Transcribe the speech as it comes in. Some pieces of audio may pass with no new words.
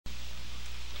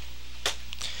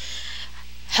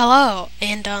Hello,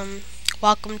 and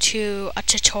welcome to a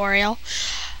tutorial.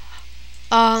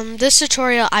 This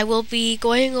tutorial I will be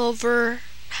going over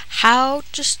how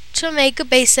just to make a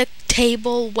basic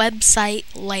table website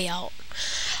layout.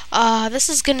 This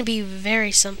is going to be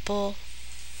very simple,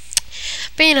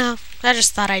 but I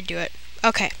just thought I'd do it.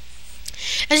 Okay,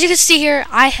 as you can see here,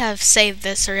 I have saved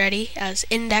this already as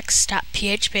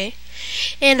index.php,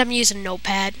 and I'm using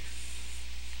Notepad.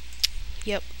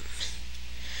 Yep.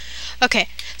 Okay,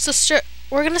 so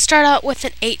we're going to start out with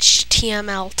an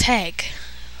HTML tag.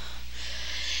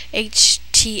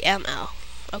 HTML,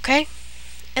 okay?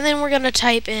 And then we're going to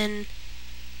type in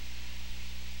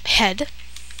head,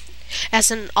 as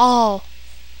in all,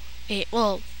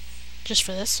 well, just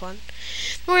for this one.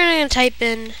 We're going to type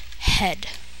in head.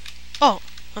 Oh,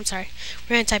 I'm sorry.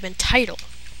 We're going to type in title.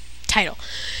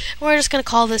 We're just going to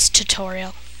call this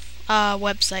tutorial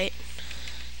website.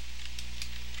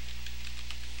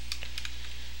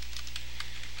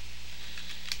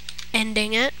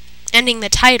 Ending the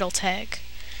title tag.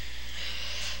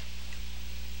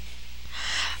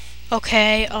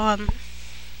 Okay,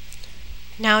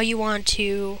 now you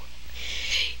wanna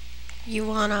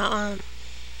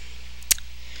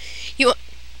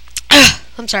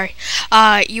I'm sorry.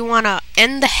 You wanna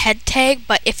end the head tag,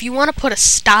 but if you wanna put a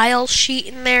style sheet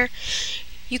in there,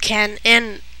 you can,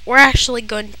 and we're actually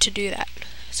going to do that.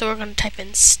 So we're gonna type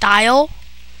in style,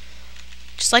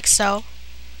 just like so.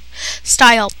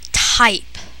 Style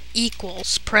type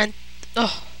equals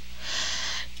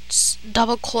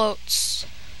double quotes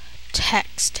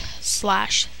text /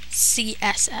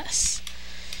 CSS,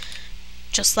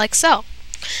 just like so.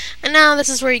 And now this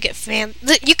is where you get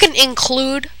you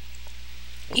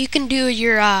can do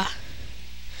your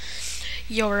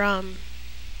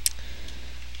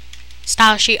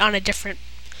style sheet on a different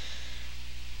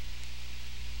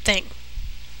thing.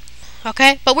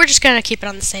 Okay, but we're just gonna keep it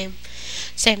on the same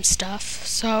stuff.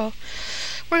 So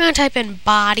we're gonna type in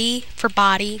body for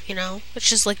body,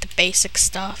 which is like the basic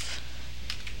stuff.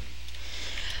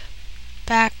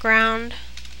 Background,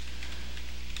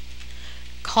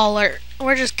 color.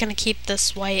 We're just gonna keep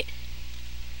this white.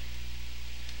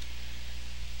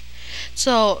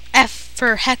 So F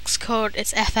for hex code,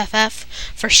 it's FFF.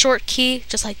 For short key,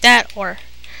 just like that, or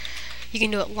you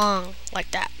can do it long like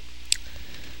that.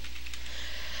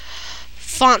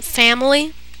 Font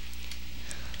family,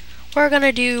 we're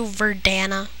gonna do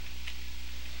Verdana,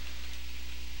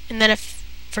 and then if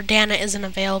Verdana isn't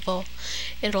available,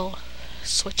 it'll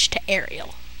switch to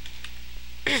Arial.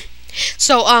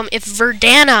 So if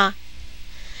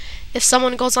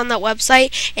someone goes on that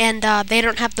website and they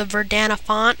don't have the Verdana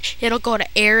font, it'll go to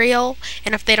Arial,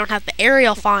 and if they don't have the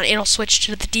Arial font, it'll switch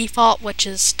to the default, which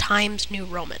is Times New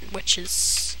Roman, which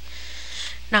is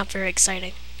not very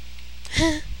exciting.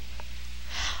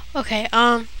 Okay,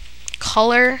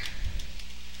 color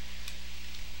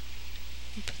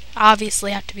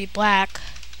obviously have to be black,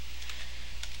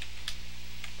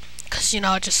 because it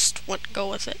just wouldn't go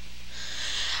with it.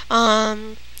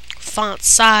 Font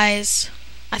size,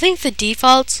 I think the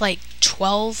default's like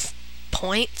 12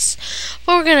 points,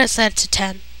 but we're gonna set it to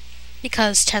 10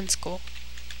 because 10's cool.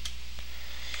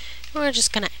 We're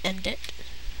just gonna end it.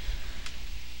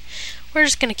 We're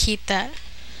just gonna keep that.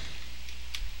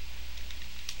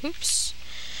 Oops.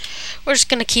 We're just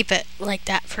gonna keep it like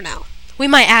that for now. We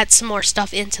might add some more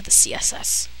stuff into the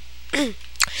CSS.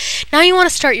 Now you want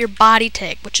to start your body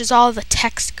tag, which is all the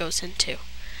text goes into.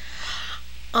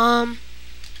 Now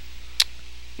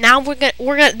we're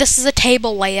gonna this is a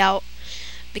table layout,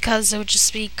 because it would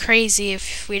just be crazy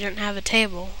if we didn't have a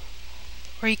table.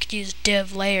 Or you could use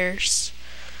div layers.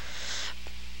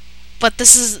 But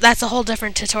that's a whole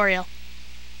different tutorial.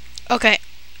 Okay.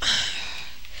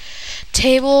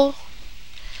 Table.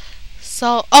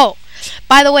 So,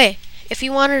 by the way, if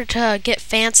you wanted to get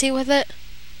fancy with it,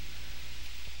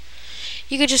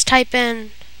 you could just type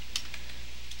in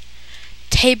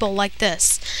table like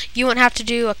this. You won't have to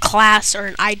do a class or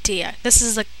an ID. This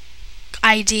is a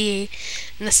ID,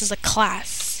 and this is a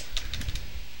class.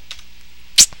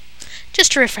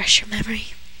 Just to refresh your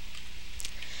memory.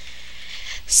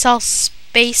 Cell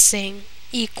spacing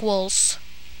equals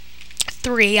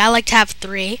 3. I like to have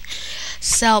 3.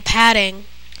 Cell padding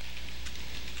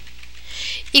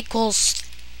equals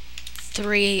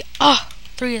 3.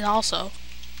 3 is also.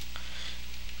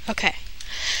 Okay.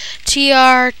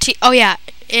 TRT. Oh yeah,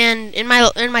 and in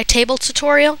my table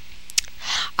tutorial,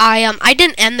 I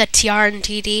didn't end the TR and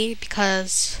TD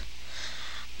because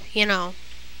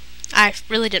I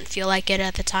really didn't feel like it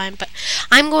at the time, but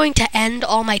I'm going to end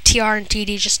all my TR and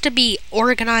TD just to be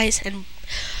organized and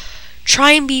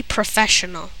try and be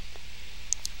professional.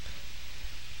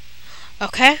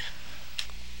 Okay?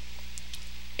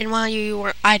 And while you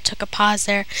were, I took a pause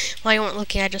there. While you weren't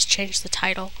looking, I just changed the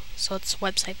title. So it's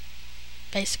website,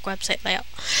 basic website layout.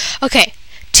 Okay,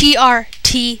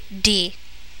 TRTD.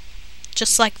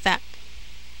 Just like that.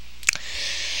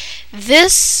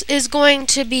 This is going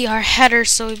to be our header,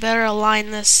 so we better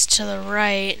align this to the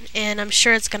right. And I'm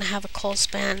sure it's going to have a col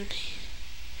span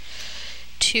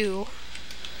too,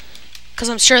 because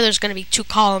I'm sure there's going to be 2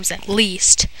 columns at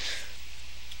least.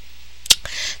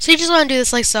 So you just want to do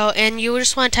this like so, and you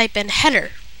just want to type in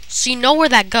header, so you know where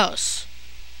that goes.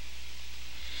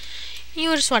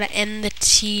 You just want to end the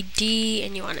TD,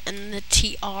 and you want to end the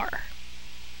TR.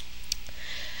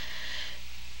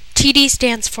 TD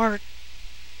stands for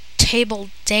table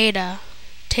data,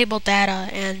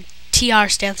 and TR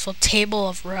stands for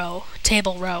table row.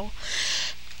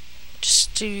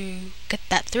 Just to get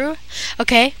that through.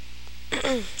 Okay.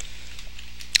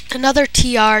 Another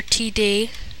TRTD.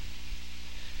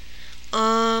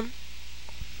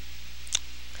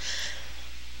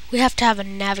 We have to have a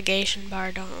navigation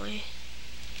bar, don't we?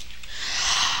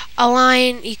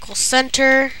 Align equals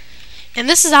center. And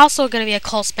this is also going to be a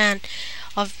col span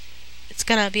of, it's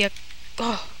going to be a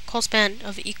col span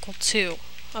of equal to.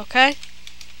 Okay?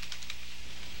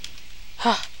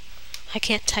 I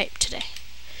can't type today.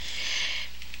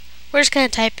 We're just going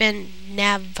to type in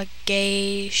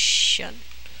navigation.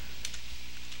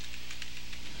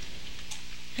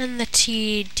 And the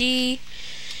TD.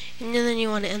 And then you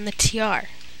want to end the TR.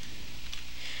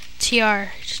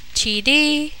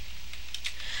 TRTD.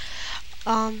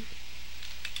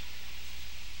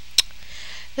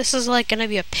 This is like gonna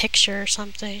be a picture or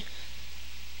something.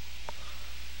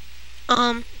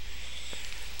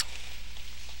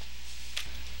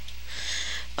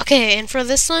 Okay, and for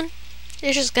this one,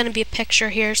 it's just gonna be a picture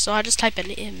here, so I'll just type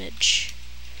in image.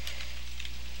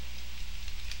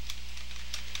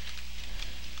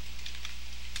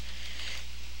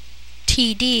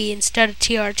 TD instead of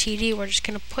TRTD, we're just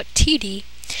gonna put TD,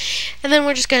 and then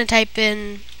we're just gonna type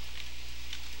in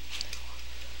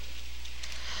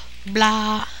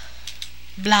blah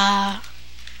blah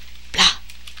blah,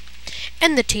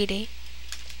 and the TD.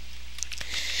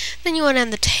 Then you want to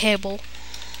end the table,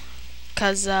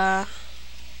 cause you know.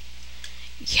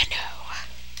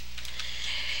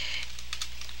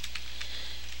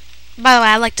 By the way,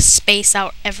 I like to space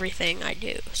out everything I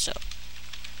do, so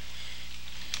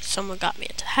someone got me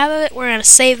into the habit of it. We're gonna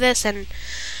save this, and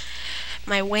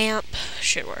my WAMP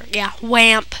should work. Yeah,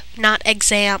 WAMP, not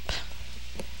examp.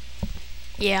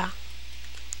 Yeah,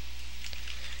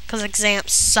 because examp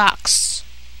sucks,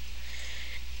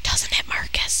 doesn't it,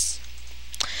 Marcus?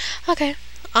 Okay.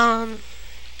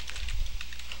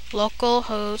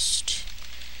 Localhost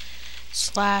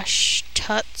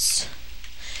 /tuts/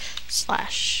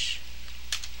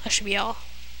 that should be all.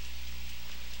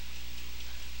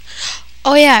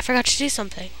 Oh yeah, I forgot to do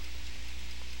something.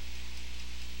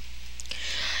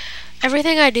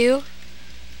 Everything I do,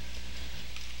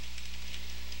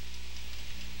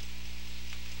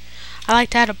 I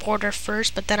like to add a border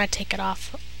first, but then I take it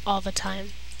off all the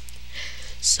time.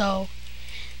 So,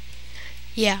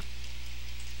 yeah.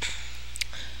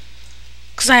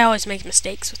 Because I always make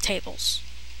mistakes with tables.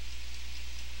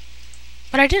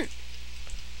 But I didn't.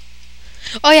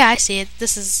 Oh yeah, I see it.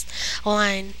 This is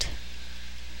aligned.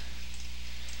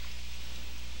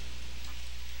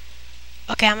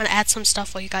 Okay, I'm going to add some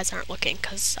stuff while you guys aren't looking,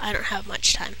 because I don't have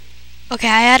much time. Okay,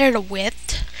 I added a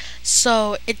width,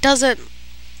 so it doesn't,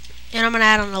 and I'm going to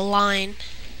add on a line,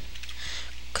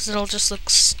 because it'll just look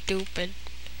stupid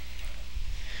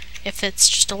if it's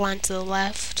just a line to the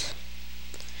left.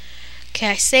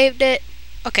 Okay, I saved it.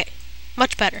 Okay,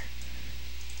 much better.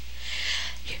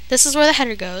 This is where the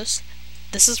header goes.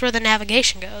 This is where the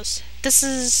navigation goes. This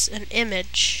is an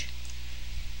image.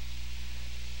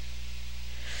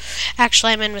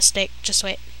 Actually, I made a mistake. Just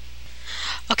wait.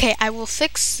 Okay, I will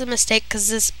fix the mistake because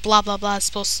this blah blah blah is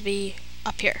supposed to be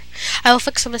up here. I will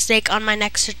fix the mistake on my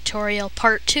next tutorial,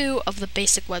 part 2 of the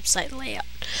basic website layout.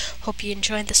 Hope you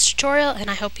enjoyed this tutorial, and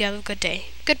I hope you have a good day.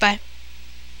 Goodbye,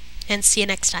 and see you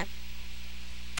next time.